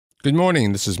Good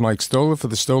morning. This is Mike Stoller for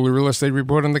the Stoller Real Estate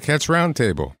Report on the Cats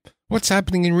Roundtable. What's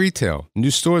happening in retail?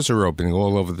 New stores are opening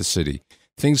all over the city.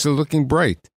 Things are looking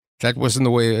bright. That wasn't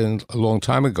the way a long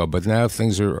time ago, but now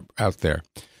things are out there.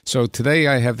 So today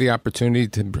I have the opportunity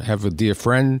to have a dear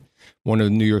friend, one of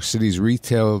New York City's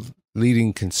retail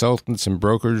leading consultants and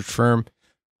brokerage firm,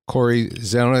 Cory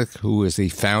Zelnik, who is the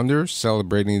founder,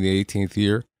 celebrating the 18th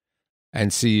year,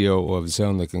 and CEO of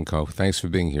Zelnik & Co. Thanks for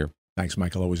being here. Thanks,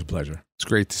 Michael. Always a pleasure. It's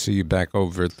great to see you back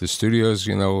over at the studios.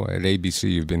 You know, at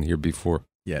ABC, you've been here before.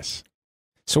 Yes.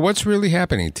 So what's really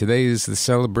happening? Today is the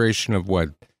celebration of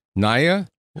what? Naya?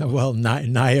 Well,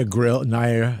 Naya Grill,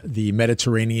 Naya, the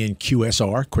Mediterranean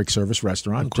QSR, quick service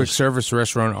restaurant. A quick service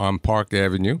restaurant on Park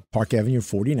Avenue. Park Avenue,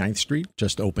 49th Street,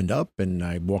 just opened up, and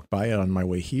I walked by it on my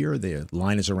way here. The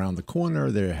line is around the corner.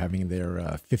 They're having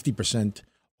their 50%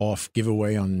 off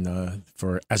giveaway on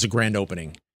as a grand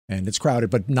opening, and it's crowded.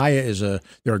 But Naya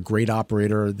they're a great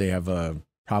operator. They have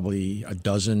probably a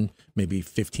dozen, maybe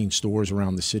 15 stores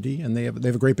around the city, and they have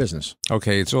a great business.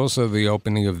 Okay, it's also the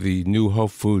opening of the new Whole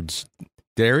Foods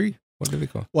Dairy. What do they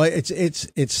call it? Well,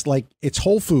 it's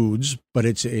Whole Foods, but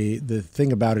the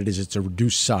thing about it is it's a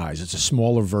reduced size. It's a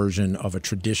smaller version of a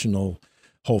traditional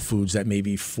Whole Foods that may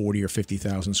be 40 or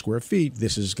 50,000 square feet.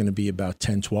 This is going to be about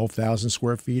 10, 12,000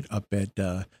 square feet up at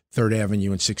 3rd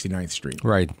Avenue and 69th Street.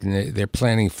 Right. And they're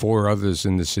planning 4 others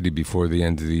in the city before the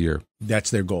end of the year. That's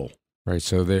their goal. Right.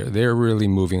 So they're really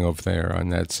moving over there on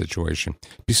that situation.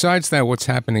 Besides that, what's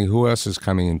happening? Who else is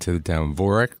coming into the town?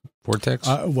 Vortex?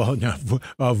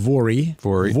 Vori.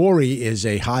 Vori is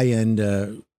a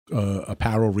high-end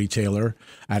apparel retailer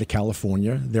out of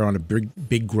California. They're on a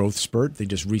big growth spurt. They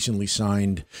just recently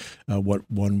signed what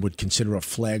one would consider a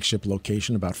flagship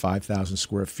location, about 5,000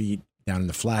 square feet down in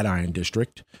the Flatiron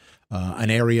District,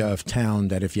 an area of town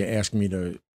that if you ask me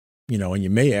to, and you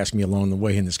may ask me along the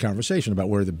way in this conversation about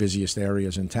where the busiest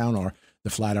areas in town are, the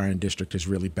Flatiron District has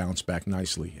really bounced back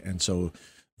nicely. And so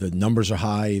the numbers are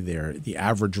high. The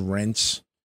average rents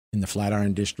in the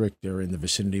Flatiron District, they're in the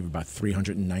vicinity of about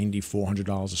 $390,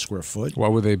 $400 a square foot.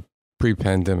 What were they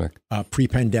pre-pandemic?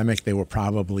 Pre-pandemic, they were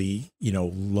probably,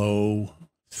 low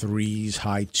 3s,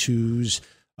 high 2s.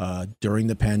 During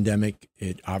the pandemic,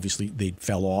 they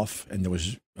fell off, and there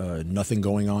was nothing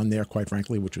going on there, quite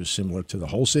frankly, which was similar to the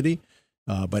whole city.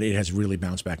 But it has really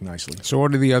bounced back nicely. So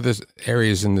what are the other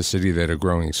areas in the city that are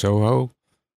growing? Soho?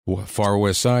 Far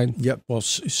West Side? Yep. Well,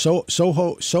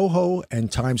 Soho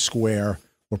and Times Square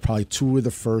were probably 2 of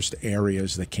the first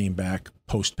areas that came back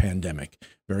post-pandemic.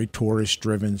 Very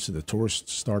tourist-driven, so the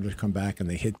tourists started to come back, and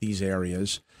they hit these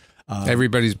areas.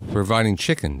 Everybody's providing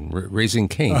chicken, Raising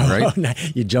Cane, right?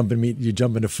 You jump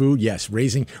into food. Yes,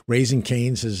 Raising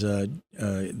Cane's is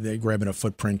they're grabbing a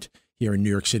footprint here in New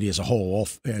York City as a whole.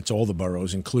 It's all the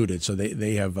boroughs included. So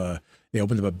they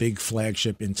opened up a big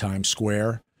flagship in Times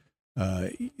Square.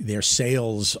 Their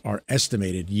sales are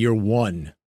estimated year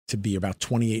 1 to be about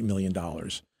 $28 million,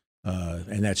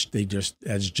 and that's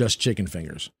just chicken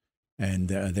fingers, and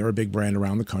they're a big brand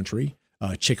around the country.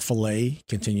 Chick-fil-A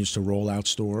continues to roll out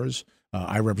stores.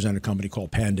 I represent a company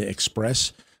called Panda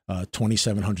Express,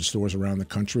 2,700 stores around the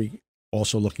country,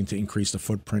 also looking to increase the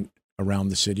footprint around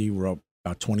the city. We're up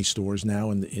about 20 stores now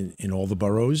in all the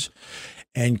boroughs.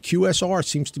 And QSR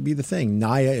seems to be the thing.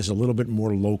 Naya is a little bit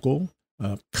more local.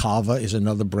 Cava is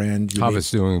another brand. Cava's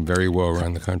doing very well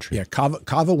around the country. Yeah,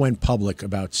 Cava went public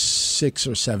about 6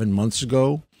 or 7 months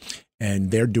ago, and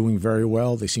they're doing very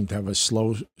well. They seem to have a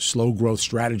slow growth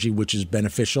strategy, which is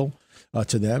beneficial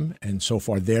to them. And so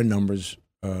far, their numbers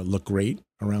look great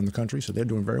around the country, so they're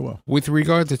doing very well. With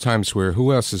regard to Times Square,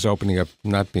 who else is opening up,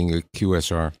 not being a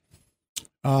QSR?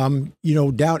 Down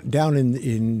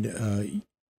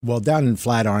in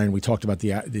Flatiron, we talked about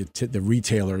the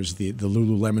retailers. The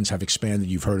Lululemons have expanded.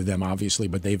 You've heard of them, obviously,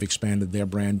 but they've expanded their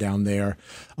brand down there.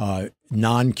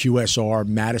 Non-QSR,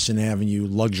 Madison Avenue,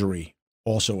 luxury,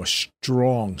 also a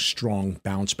strong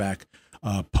bounce back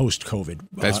post-COVID.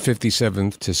 That's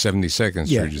 57th to 72nd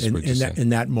Street. Yeah, in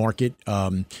that market.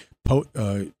 Prior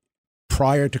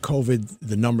to COVID,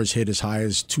 the numbers hit as high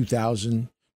as $2,000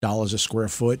 a square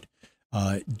foot.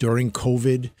 During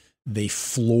COVID, they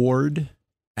floored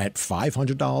at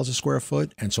 $500 a square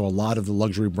foot. And so a lot of the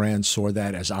luxury brands saw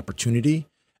that as opportunity,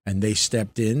 and they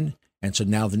stepped in. And so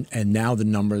now the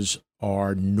numbers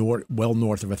are well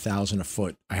north of $1,000 a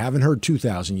foot. I haven't heard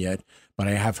 $2,000 yet, but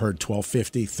I have heard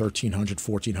 $1,250, $1,300,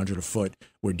 $1,400 a foot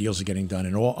where deals are getting done.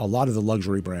 And a lot of the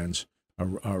luxury brands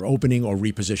are opening or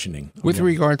repositioning. With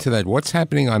regard to that, what's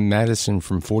happening on Madison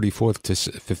from 44th to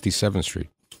 57th Street?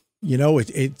 You know,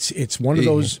 it's one of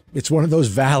those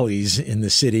valleys in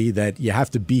the city that you have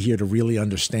to be here to really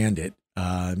understand it.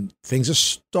 Things are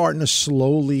starting to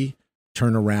slowly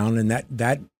turn around, and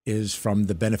that is from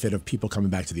the benefit of people coming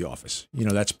back to the office.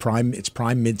 That's prime. It's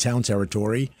prime Midtown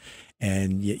territory,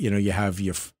 and you have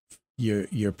your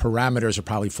parameters are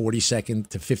probably 42nd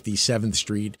to 57th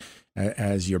Street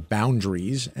as your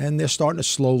boundaries, and they're starting to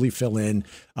slowly fill in.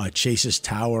 Chase's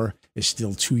Tower is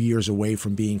still 2 years away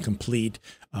from being complete,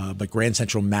 but Grand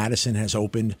Central Madison has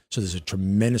opened, so there's a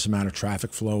tremendous amount of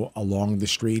traffic flow along the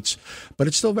streets, but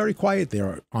it's still very quiet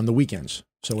there on the weekends.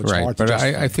 So it's hard to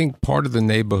justify. But I think part of the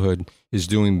neighborhood is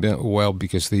doing well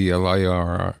because the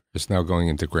LIRR is now going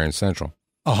into Grand Central.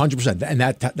 100%, and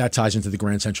that ties into the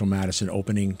Grand Central Madison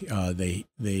opening.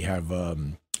 They have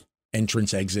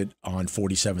entrance exit on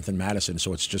 47th and Madison,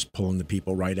 so it's just pulling the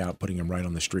people right out, putting them right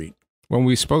on the street. When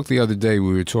we spoke the other day,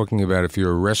 we were talking about if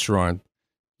you're a restaurant,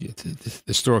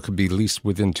 the store could be leased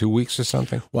within 2 weeks or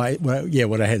something. Well,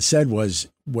 what I had said was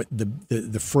what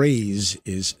the phrase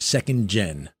is second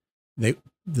gen.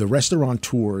 The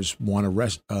restaurateurs want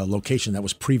a location that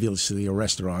was previously a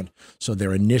restaurant, so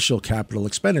their initial capital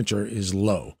expenditure is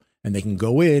low, and they can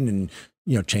go in and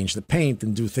change the paint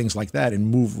and do things like that and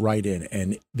move right in.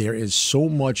 And there is so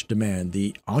much demand.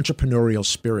 The entrepreneurial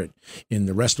spirit in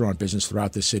the restaurant business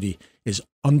throughout the city is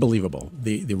unbelievable.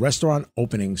 The restaurant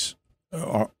openings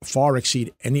far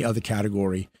exceed any other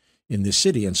category in this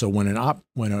city, and so when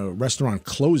a restaurant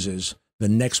closes, the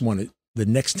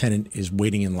next tenant is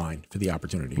waiting in line for the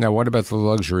opportunity. Now, what about the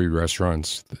luxury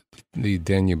restaurants, the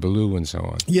Daniel Boulou and so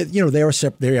on? Yeah, they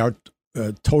are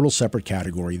a total separate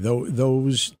category.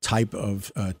 Those type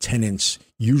of tenants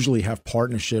usually have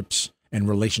partnerships and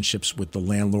relationships with the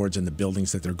landlords and the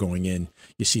buildings that they're going in.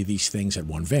 You see these things at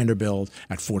 1 Vanderbilt,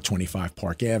 at 425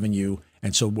 Park Avenue.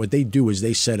 And so what they do is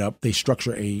they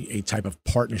structure a type of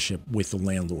partnership with the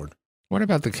landlord. What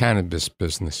about the cannabis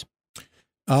business?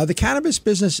 The cannabis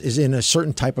business is in a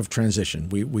certain type of transition.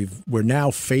 We're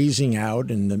now phasing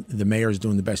out, and the mayor is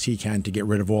doing the best he can to get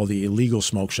rid of all the illegal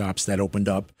smoke shops that opened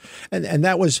up, and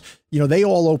that was they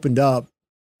all opened up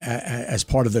as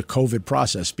part of the COVID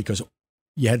process because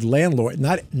you had landlord.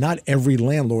 Not every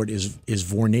landlord is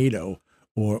Vornado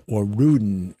or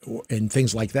Rudin and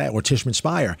things like that, or Tishman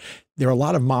Speyer. There are a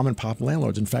lot of mom and pop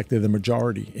landlords. In fact, they're the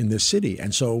majority in this city.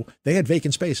 And so they had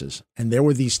vacant spaces. And there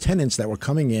were these tenants that were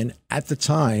coming in at the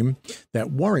time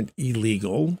that weren't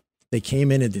illegal. They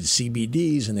came in and did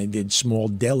CBDs and they did small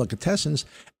delicatessens.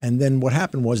 And then what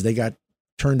happened was they got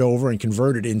turned over and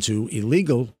converted into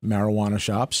illegal marijuana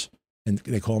shops, and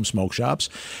they call them smoke shops.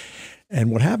 And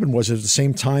what happened was at the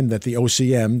same time that the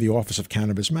OCM, the Office of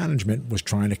Cannabis Management, was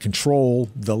trying to control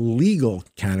the legal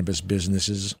cannabis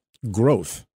businesses'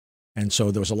 growth. And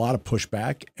so there was a lot of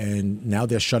pushback, and now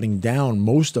they're shutting down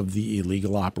most of the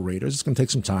illegal operators. It's going to take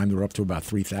some time. They're up to about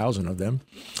 3,000 of them.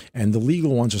 And the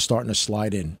legal ones are starting to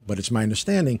slide in. But it's my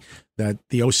understanding that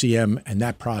the OCM and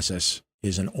that process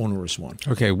is an onerous one.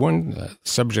 Okay, one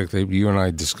subject that you and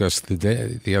I discussed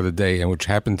the other day, and which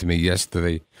happened to me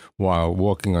yesterday while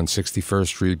walking on 61st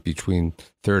Street between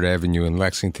 3rd Avenue and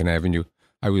Lexington Avenue,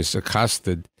 I was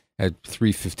accosted at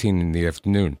 3:15 in the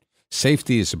afternoon.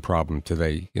 Safety is a problem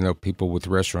today. People with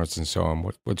restaurants and so on.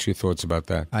 What's your thoughts about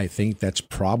that? I think that's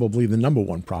probably the number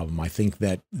one problem. I think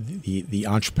that the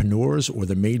entrepreneurs or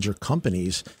the major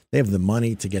companies, they have the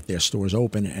money to get their stores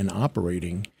open and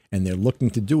operating, and they're looking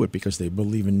to do it because they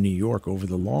believe in New York over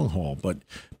the long haul.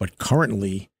 But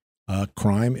currently,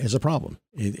 crime is a problem.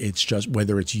 It's just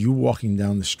whether it's you walking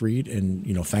down the street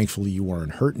and thankfully you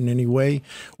weren't hurt in any way,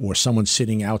 or someone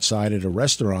sitting outside at a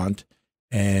restaurant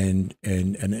and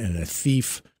a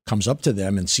thief comes up to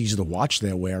them and sees the watch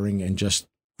they're wearing and just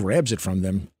grabs it from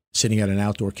them sitting at an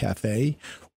outdoor cafe,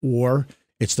 or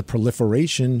it's the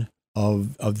proliferation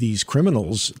of these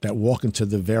criminals that walk into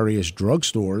the various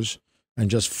drugstores and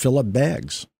just fill up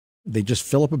bags. They just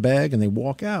fill up a bag and they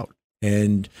walk out.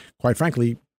 And quite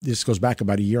frankly, this goes back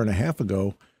about a year and a half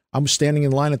ago. I was standing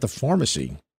in line at the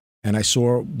pharmacy and I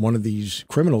saw one of these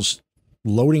criminals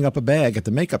loading up a bag at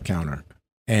the makeup counter.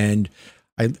 And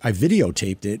I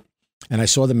videotaped it, and I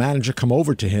saw the manager come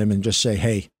over to him and just say,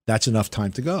 "Hey, that's enough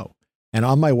time to go." And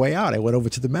on my way out, I went over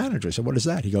to the manager. I said, "What is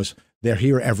that?" He goes, "They're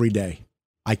here every day.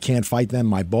 I can't fight them.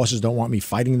 My bosses don't want me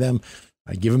fighting them.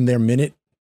 I give them their minute,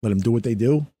 let them do what they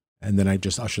do, and then I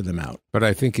just usher them out." But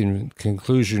I think in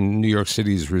conclusion, New York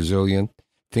City is resilient.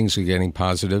 Things are getting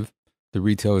positive. The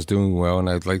retail is doing well, and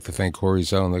I'd like to thank Cory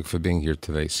Zelnik for being here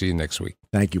today. See you next week.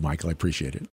 Thank you, Michael. I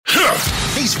appreciate it.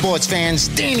 Hey sports fans,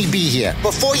 Danny B here.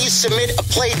 Before you submit a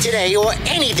play today or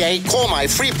any day, call my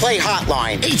free play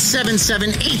hotline,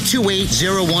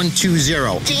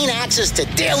 877-828-0120. Gain access to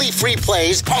daily free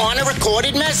plays on a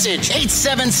recorded message,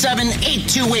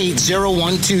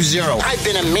 877-828-0120. I've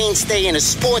been a mainstay in the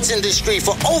sports industry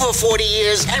for over 40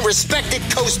 years and respected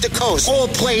coast to coast. All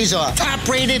plays are top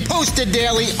rated, posted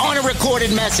daily on a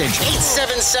recorded message,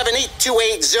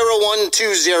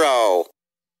 877-828-0120.